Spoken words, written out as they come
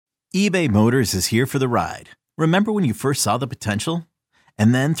eBay Motors is here for the ride. Remember when you first saw the potential?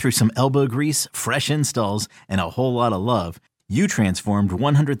 And then through some elbow grease, fresh installs, and a whole lot of love, you transformed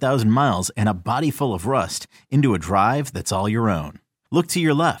 100,000 miles and a body full of rust into a drive that's all your own. Look to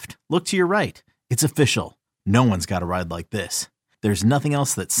your left. Look to your right. It's official. No one's got a ride like this. There's nothing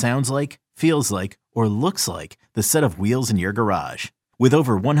else that sounds like, feels like, or looks like the set of wheels in your garage. With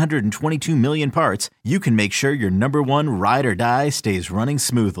over 122 million parts, you can make sure your number one ride or die stays running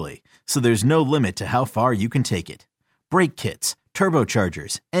smoothly. So there's no limit to how far you can take it. Brake kits,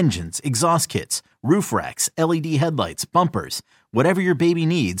 turbochargers, engines, exhaust kits, roof racks, LED headlights, bumpers, whatever your baby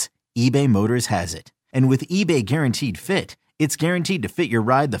needs, eBay Motors has it. And with eBay Guaranteed Fit, it's guaranteed to fit your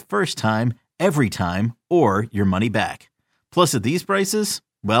ride the first time, every time, or your money back. Plus at these prices,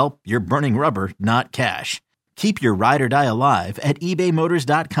 well, you're burning rubber, not cash. Keep your ride or die alive at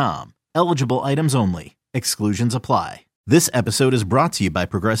ebaymotors.com. Eligible items only. Exclusions apply. This episode is brought to you by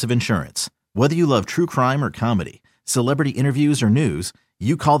Progressive Insurance. Whether you love true crime or comedy, celebrity interviews or news,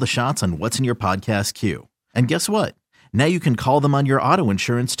 you call the shots on what's in your podcast queue. And guess what? Now you can call them on your auto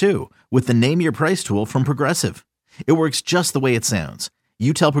insurance too with the Name Your Price tool from Progressive. It works just the way it sounds.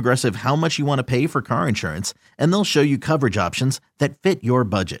 You tell Progressive how much you want to pay for car insurance, and they'll show you coverage options that fit your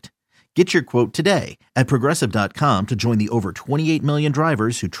budget. Get your quote today at Progressive.com to join the over 28 million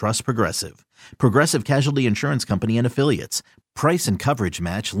drivers who trust Progressive. Progressive Casualty Insurance Company and Affiliates. Price and coverage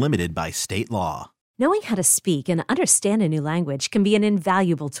match limited by state law. Knowing how to speak and understand a new language can be an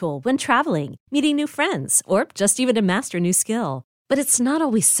invaluable tool when traveling, meeting new friends, or just even to master a new skill. But it's not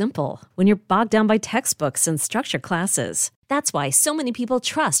always simple when you're bogged down by textbooks and structured classes. That's why so many people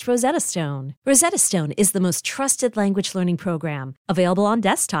trust Rosetta Stone. Rosetta Stone is the most trusted language learning program, available on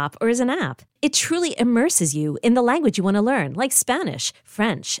desktop or as an app. It truly immerses you in the language you want to learn, like Spanish,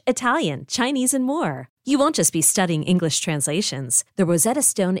 French, Italian, Chinese, and more. You won't just be studying English translations. The Rosetta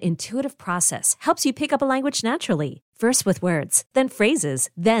Stone intuitive process helps you pick up a language naturally, first with words, then phrases,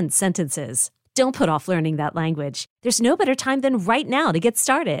 then sentences. Don't put off learning that language. There's no better time than right now to get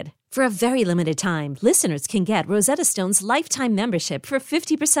started. For a very limited time, listeners can get Rosetta Stone's lifetime membership for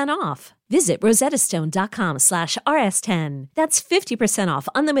 50% off. Visit rosettastone.com/rs10. That's 50% off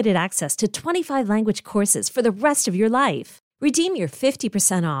unlimited access to 25 language courses for the rest of your life. Redeem your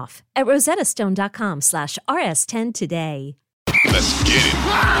 50% off at rosettastone.com/rs10 today. Let's get it.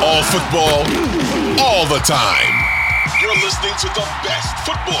 All football, all the time. You're listening to the best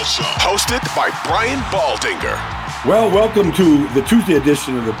football show, hosted by Brian Baldinger. Well, welcome to the Tuesday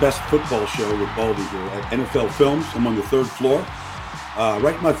edition of the Best Football Show with Baldinger at NFL Films. I'm on the third floor,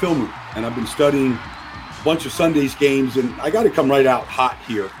 right in my film room, and I've been studying a bunch of Sunday's games, and I got to come right out hot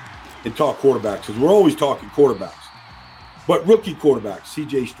here and talk quarterbacks, because we're always talking quarterbacks. But rookie quarterbacks,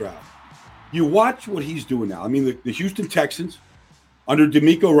 C.J. Stroud. You watch what he's doing now. I mean, the Houston Texans under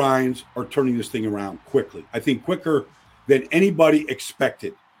DeMeco Ryans are turning this thing around quickly. I think quicker than anybody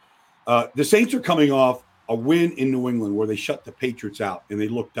expected. The Saints are coming off a win in New England where they shut the Patriots out and they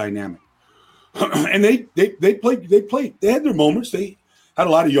looked dynamic. And they played. They had their moments. They had a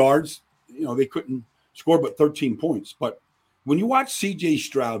lot of yards. You know, they couldn't score but 13 points. But when you watch C.J.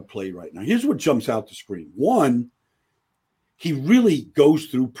 Stroud play right now, here's what jumps out the screen. One, he really goes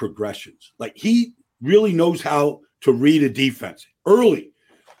through progressions. Like, he really knows how to read a defense early.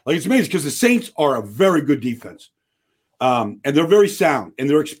 Like, it's amazing because the Saints are a very good defense. And they're very sound and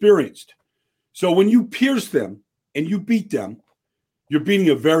they're experienced. So when you pierce them and you beat them, you're beating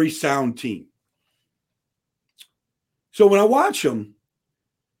a very sound team. So when I watch him,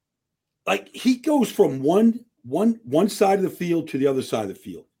 like, he goes from one side of the field to the other side of the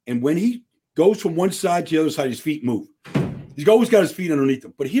field. And when he goes from one side to the other side, his feet move. He's always got his feet underneath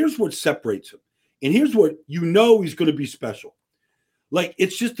him. But here's what separates him. And here's what you know he's going to be special. Like,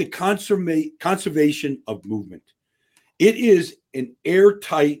 it's just the conservation of movement. It is an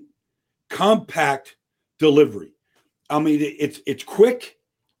airtight, compact delivery. I mean, it's quick.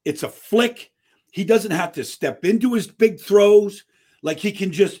 It's a flick. He doesn't have to step into his big throws. Like, he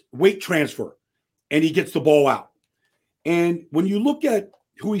can just weight transfer, and he gets the ball out. And when you look at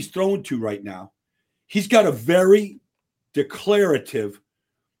who he's throwing to right now, he's got a very declarative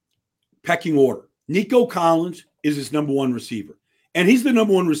pecking order. Nico Collins is his number one receiver. And he's the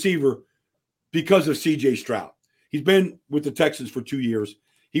number one receiver because of C.J. Stroud. He's been with the Texans for 2 years.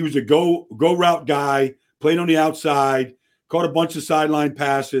 He was a go route guy, played on the outside, caught a bunch of sideline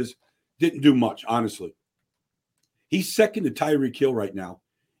passes, didn't do much, honestly. He's second to Tyreek Hill right now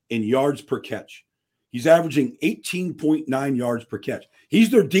in yards per catch. He's averaging 18.9 yards per catch. He's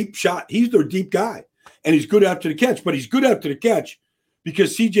their deep shot. He's their deep guy. And he's good after the catch. But he's good after the catch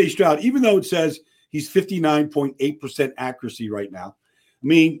because C.J. Stroud, even though it says he's 59.8% accuracy right now, I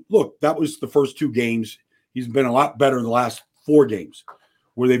mean, look, that was the first 2 games. He's been a lot better in the last 4 games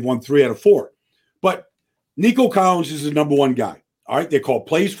where they've won 3 out of 4. But Nico Collins is the number 1 guy. All right, they call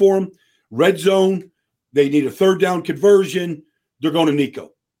plays for him. Red zone, they need a 3rd down conversion. They're going to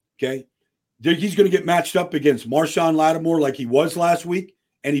Nico, okay? He's going to get matched up against Marshawn Lattimore like he was last week,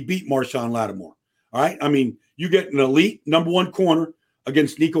 and he beat Marshawn Lattimore, all right? I mean, you get an elite number 1 corner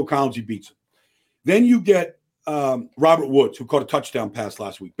against Nico Collins, he beats him. Then you get Robert Woods, who caught a touchdown pass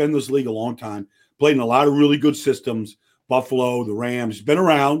last week. Been in this league a long time, played in a lot of really good systems, Buffalo, the Rams. He's been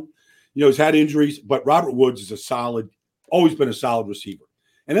around. He's had injuries, but Robert Woods is always been a solid receiver.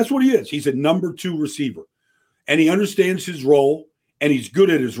 And that's what he is. He's a number 2 receiver. And he understands his role, and he's good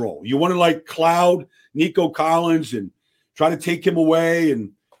at his role. You want to cloud Nico Collins and try to take him away.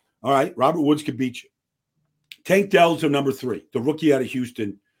 And all right, Robert Woods can beat you. Tank Dell's a number 3. The rookie out of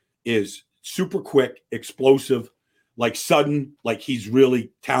Houston is super quick, explosive, sudden, he's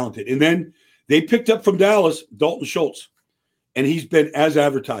really talented. And then they picked up from Dallas Dalton Schultz, and he's been as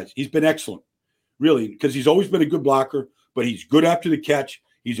advertised. He's been excellent, really, because he's always been a good blocker, but he's good after the catch.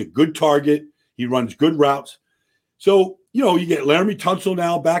 He's a good target. He runs good routes. So, you get Laramie Tunsil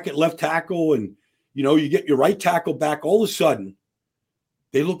now back at left tackle, and, you get your right tackle back. All of a sudden,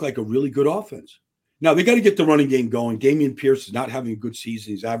 they look like a really good offense. Now, they got to get the running game going. Damian Pierce is not having a good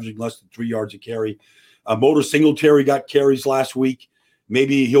season. He's averaging less than 3 yards a carry. Motor Singletary got carries last week.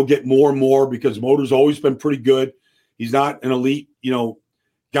 Maybe he'll get more and more because Motor's always been pretty good. He's not an elite,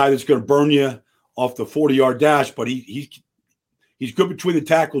 guy that's going to burn you off the 40-yard dash, but he's good between the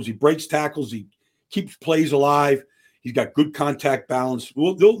tackles. He breaks tackles. He keeps plays alive. He's got good contact balance.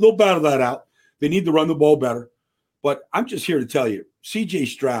 They'll battle that out. They need to run the ball better. But I'm just here to tell you, C.J.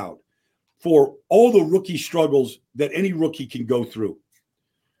 Stroud, for all the rookie struggles that any rookie can go through,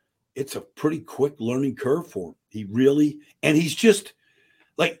 it's a pretty quick learning curve for him. He's just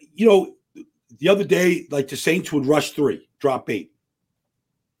the other day, the Saints would rush 3, drop 8.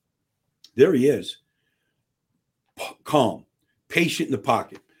 There he is. Calm, patient in the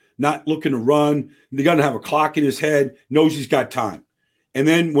pocket, not looking to run. They're going to have a clock in his head, knows he's got time. And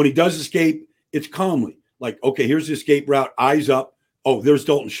then when he does escape, it's calmly. Okay, here's the escape route, eyes up. Oh, there's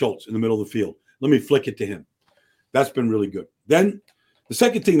Dalton Schultz in the middle of the field. Let me flick it to him. That's been really good. Then the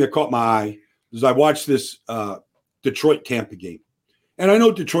second thing that caught my eye is I watched this Detroit-Tampa game. And I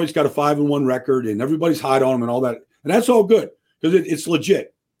know Detroit's got a 5-1 record, and everybody's hot on them and all that. And that's all good because it's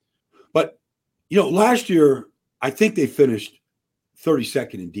legit. But, last year, I think they finished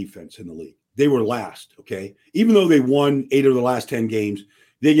 32nd in defense in the league. They were last, okay? Even though they won 8 of the last 10 games,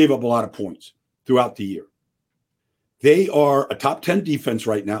 they gave up a lot of points throughout the year. They are a top 10 defense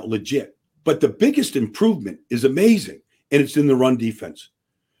right now, legit. But the biggest improvement is amazing, and it's in the run defense.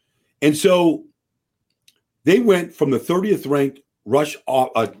 And so they went from the 30th ranked rush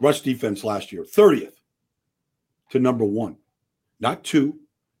defense last year, 30th, to number 1. Not 2,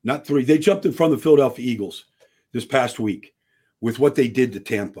 not 3. They jumped in front of the Philadelphia Eagles this past week with what they did to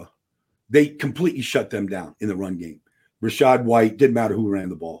Tampa. They completely shut them down in the run game. Rashad White, didn't matter who ran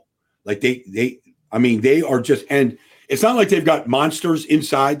the ball. They are just, and it's not like they've got monsters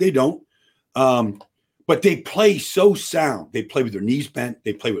inside. They don't. But they play so sound. They play with their knees bent.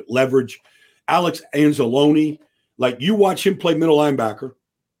 They play with leverage. Alex Anzalone, you watch him play middle linebacker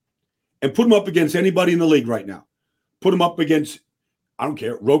and put him up against anybody in the league right now. Put him up against, I don't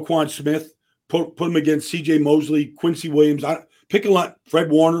care, Roquan Smith. Put him against C.J. Mosley, Quincy Williams.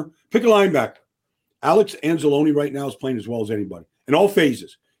 Fred Warner. Pick a linebacker. Alex Anzalone right now is playing as well as anybody in all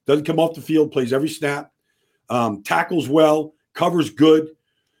phases. Doesn't come off the field, plays every snap, tackles well, covers good.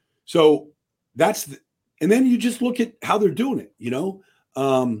 So and then you just look at how they're doing it,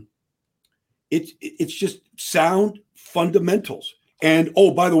 It's just sound fundamentals. And,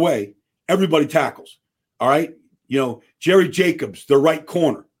 oh, by the way, everybody tackles, all right? Jerry Jacobs, the right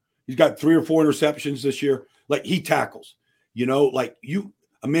corner. He's got 3 or 4 interceptions this year. He tackles,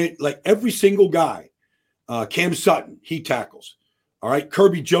 every single guy. Cam Sutton, he tackles. All right.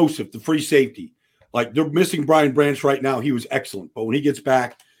 Kirby Joseph, the free safety. They're missing Brian Branch right now. He was excellent. But when he gets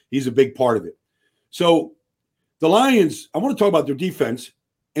back, he's a big part of it. So the Lions, I want to talk about their defense,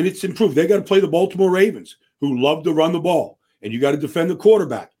 and it's improved. They got to play the Baltimore Ravens, who love to run the ball, and you got to defend the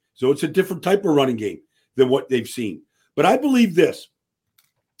quarterback. So it's a different type of running game than what they've seen. But I believe this,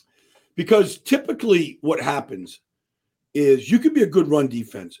 because typically what happens is you could be a good run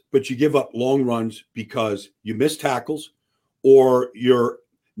defense, but you give up long runs because you miss tackles or you're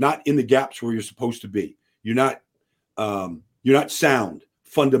not in the gaps where you're supposed to be. You're not sound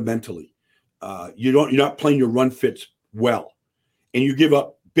fundamentally. You're not playing your run fits well, and you give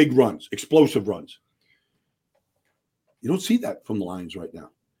up big runs, explosive runs. You don't see that from the Lions right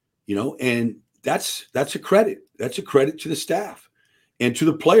now, and that's a credit. That's a credit to the staff and to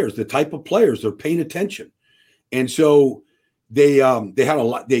the players, the type of players they're paying attention. And so they had a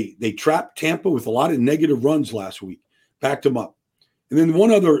lot. They trapped Tampa with a lot of negative runs last week, backed them up. And then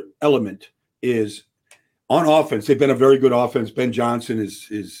one other element is on offense. They've been a very good offense. Ben Johnson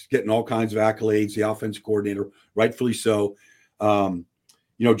is getting all kinds of accolades. The offense coordinator, rightfully so.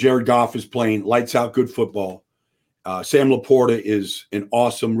 Jared Goff is playing lights out good football. Sam Laporta is an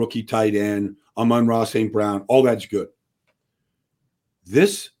awesome rookie tight end. Amon-Ra St. Brown, all that's good.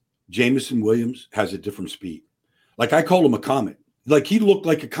 This Jameson Williams has a different speed. Like I called him a comet. Like he looked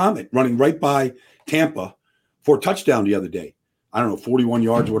like a comet running right by Tampa for a touchdown the other day. I don't know, 41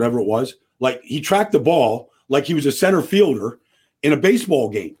 yards or whatever it was. Like he tracked the ball like he was a center fielder in a baseball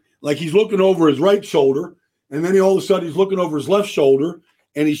game. Like he's looking over his right shoulder, and then all of a sudden he's looking over his left shoulder,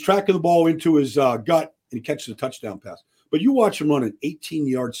 and he's tracking the ball into his gut, and he catches a touchdown pass. But you watch him run an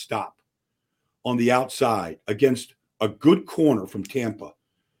 18-yard stop on the outside against a good corner from Tampa,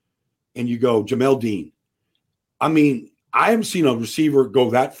 and you go, Jamel Dean. I mean, I haven't seen a receiver go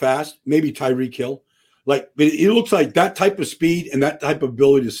that fast, maybe Tyreek Hill. But it looks like that type of speed and that type of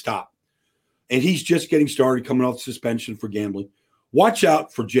ability to stop. And he's just getting started, coming off suspension for gambling. Watch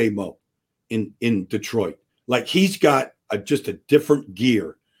out for J-Mo in Detroit. Like he's got just a different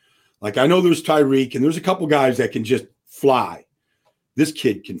gear. Like I know there's Tyreek and there's a couple guys that can just fly. This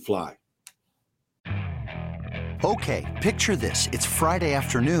kid can fly. Okay, picture this. It's Friday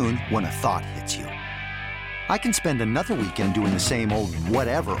afternoon when a thought hits you. I can spend another weekend doing the same old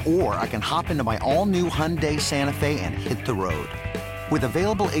whatever, or I can hop into my all-new Hyundai Santa Fe and hit the road. With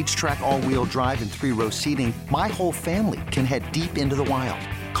available H-Track all-wheel drive and 3-row seating, my whole family can head deep into the wild.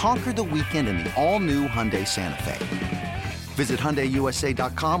 Conquer the weekend in the all-new Hyundai Santa Fe. Visit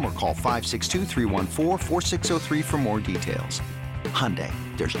HyundaiUSA.com or call 562-314-4603 for more details. Hyundai,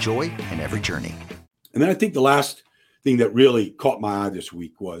 there's joy in every journey. And then I think the last thing that really caught my eye this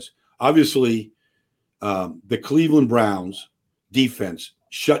week was obviously the Cleveland Browns defense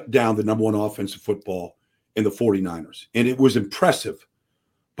shut down the number one offensive football in the 49ers. And it was impressive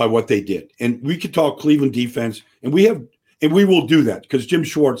by what they did. And we could talk Cleveland defense, and we will do that because Jim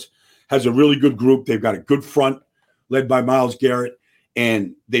Schwartz has a really good group. They've got a good front led by Myles Garrett,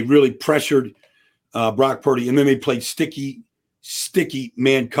 and they really pressured Brock Purdy. And then they played sticky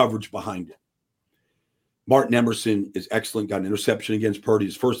man coverage behind it. Martin Emerson is excellent. Got an interception against Purdy.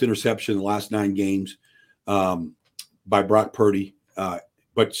 His first interception in the last 9 games by Brock Purdy.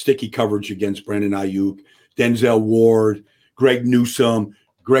 But sticky coverage against Brandon Ayuk, Denzel Ward, Greg Newsome,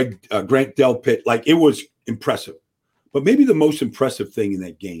 Grant Delpit. Like it was impressive. But maybe the most impressive thing in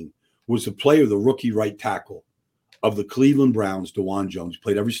that game was the play of the rookie right tackle of the Cleveland Browns, Dawand Jones.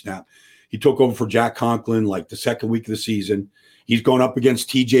 Played every snap. He took over for Jack Conklin like the second week of the season. He's going up against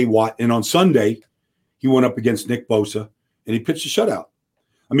TJ Watt. And on Sunday, he went up against Nick Bosa, and he pitched a shutout.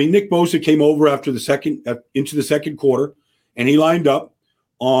 I mean, Nick Bosa came over into the second quarter, and he lined up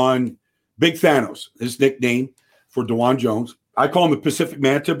on Big Thanos, his nickname for Dawand Jones. I call him the Pacific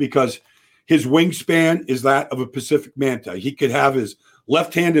Manta because his wingspan is that of a Pacific Manta. He could have his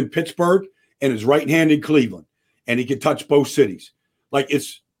left hand in Pittsburgh and his right hand in Cleveland, and he could touch both cities. Like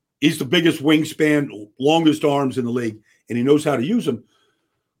he's the biggest wingspan, longest arms in the league, and he knows how to use them.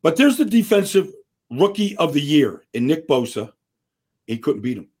 But there's the defensive rookie of the year in Nick Bosa. He couldn't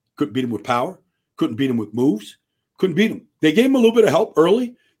beat him. Couldn't beat him with power. Couldn't beat him with moves. Couldn't beat him. They gave him a little bit of help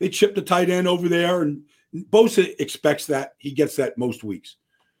early. They chipped the tight end over there, and Bosa expects that. He gets that most weeks.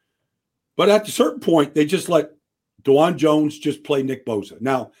 But at a certain point, they just let Dawand Jones just play Nick Bosa.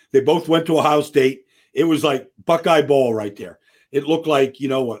 Now, they both went to Ohio State. It was like Buckeye ball right there. It looked like,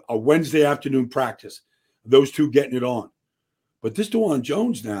 a Wednesday afternoon practice, those two getting it on. But this Dawand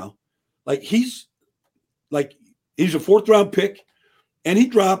Jones now, he's a 4th-round pick, and he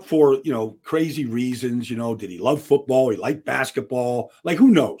dropped for, crazy reasons. Did he love football? He liked basketball? Who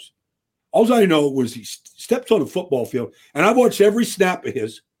knows? All I know was he steps on a football field, and I watched every snap of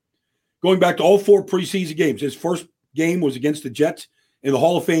his, going back to all 4 preseason games. His first game was against the Jets in the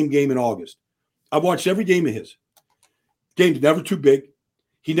Hall of Fame game in August. I've watched every game of his. Game's never too big.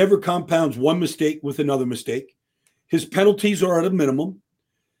 He never compounds one mistake with another mistake. His penalties are at a minimum.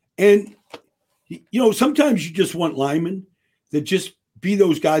 And, sometimes you just want linemen that just be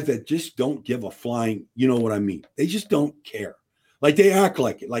those guys that just don't give a flying, you know what I mean? They just don't care. They act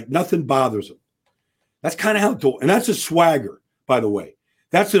like it, like nothing bothers them. That's kind of how, and that's a swagger, by the way.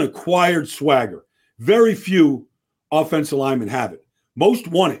 That's an acquired swagger. Very few offensive linemen have it. Most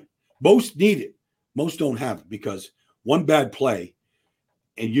want it. Most need it. Most don't have it because one bad play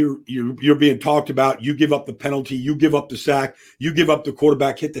and you're being talked about. You give up the penalty, you give up the sack, you give up the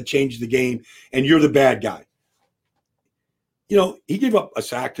quarterback hit that changed the game, and you're the bad guy. He gave up a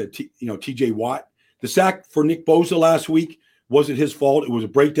sack to TJ Watt. The sack for Nick Bosa last week wasn't his fault. It was a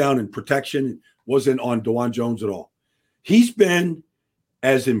breakdown in protection. It wasn't on Dawand Jones at all. He's been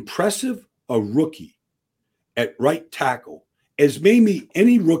as impressive a rookie at right tackle as maybe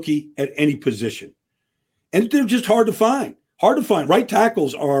any rookie at any position. And they're just hard to find. Hard to find. Right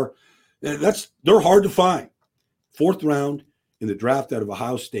tackles they're hard to find. 4th round in the draft out of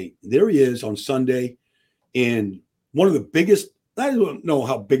Ohio State. There he is on Sunday in one of the biggest, I don't know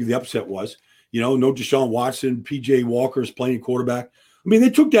how big the upset was. No Deshaun Watson, P.J. Walker's playing quarterback. I mean, they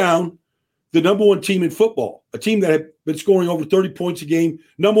took down the number 1 team in football, a team that had been scoring over 30 points a game,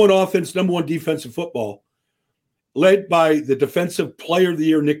 number 1 offense, number 1 defense in football, led by the defensive player of the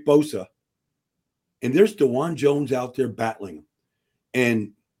year, Nick Bosa. And there's Dawand Jones out there battling him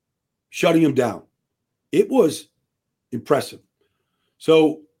and shutting him down. It was impressive.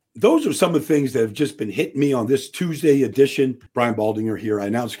 So those are some of the things that have just been hitting me on this Tuesday edition. Brian Baldinger here. I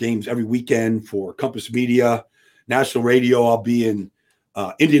announce games every weekend for Compass Media, National Radio. I'll be in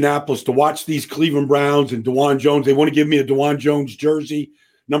Indianapolis to watch these Cleveland Browns and Dawand Jones. They want to give me a Dawand Jones jersey,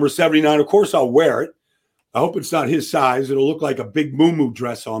 number 79. Of course, I'll wear it. I hope it's not his size. It'll look like a big moo-moo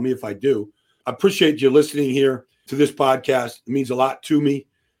dress on me if I do. I appreciate you listening here to this podcast. It means a lot to me.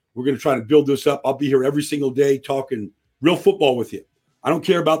 We're going to try to build this up. I'll be here every single day talking real football with you. I don't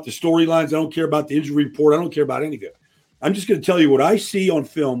care about the storylines. I don't care about the injury report. I don't care about any of it. I'm just going to tell you what I see on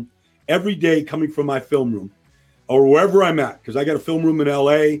film every day coming from my film room or wherever I'm at, because I got a film room in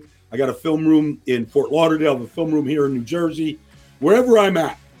L.A., I got a film room in Fort Lauderdale, I have a film room here in New Jersey. Wherever I'm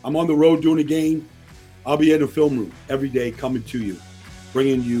at, I'm on the road doing a game, I'll be in a film room every day coming to you,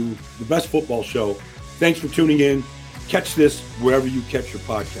 bringing you the best football show. Thanks for tuning in. Catch this wherever you catch your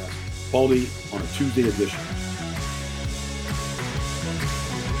podcast. Baldy on a Tuesday edition.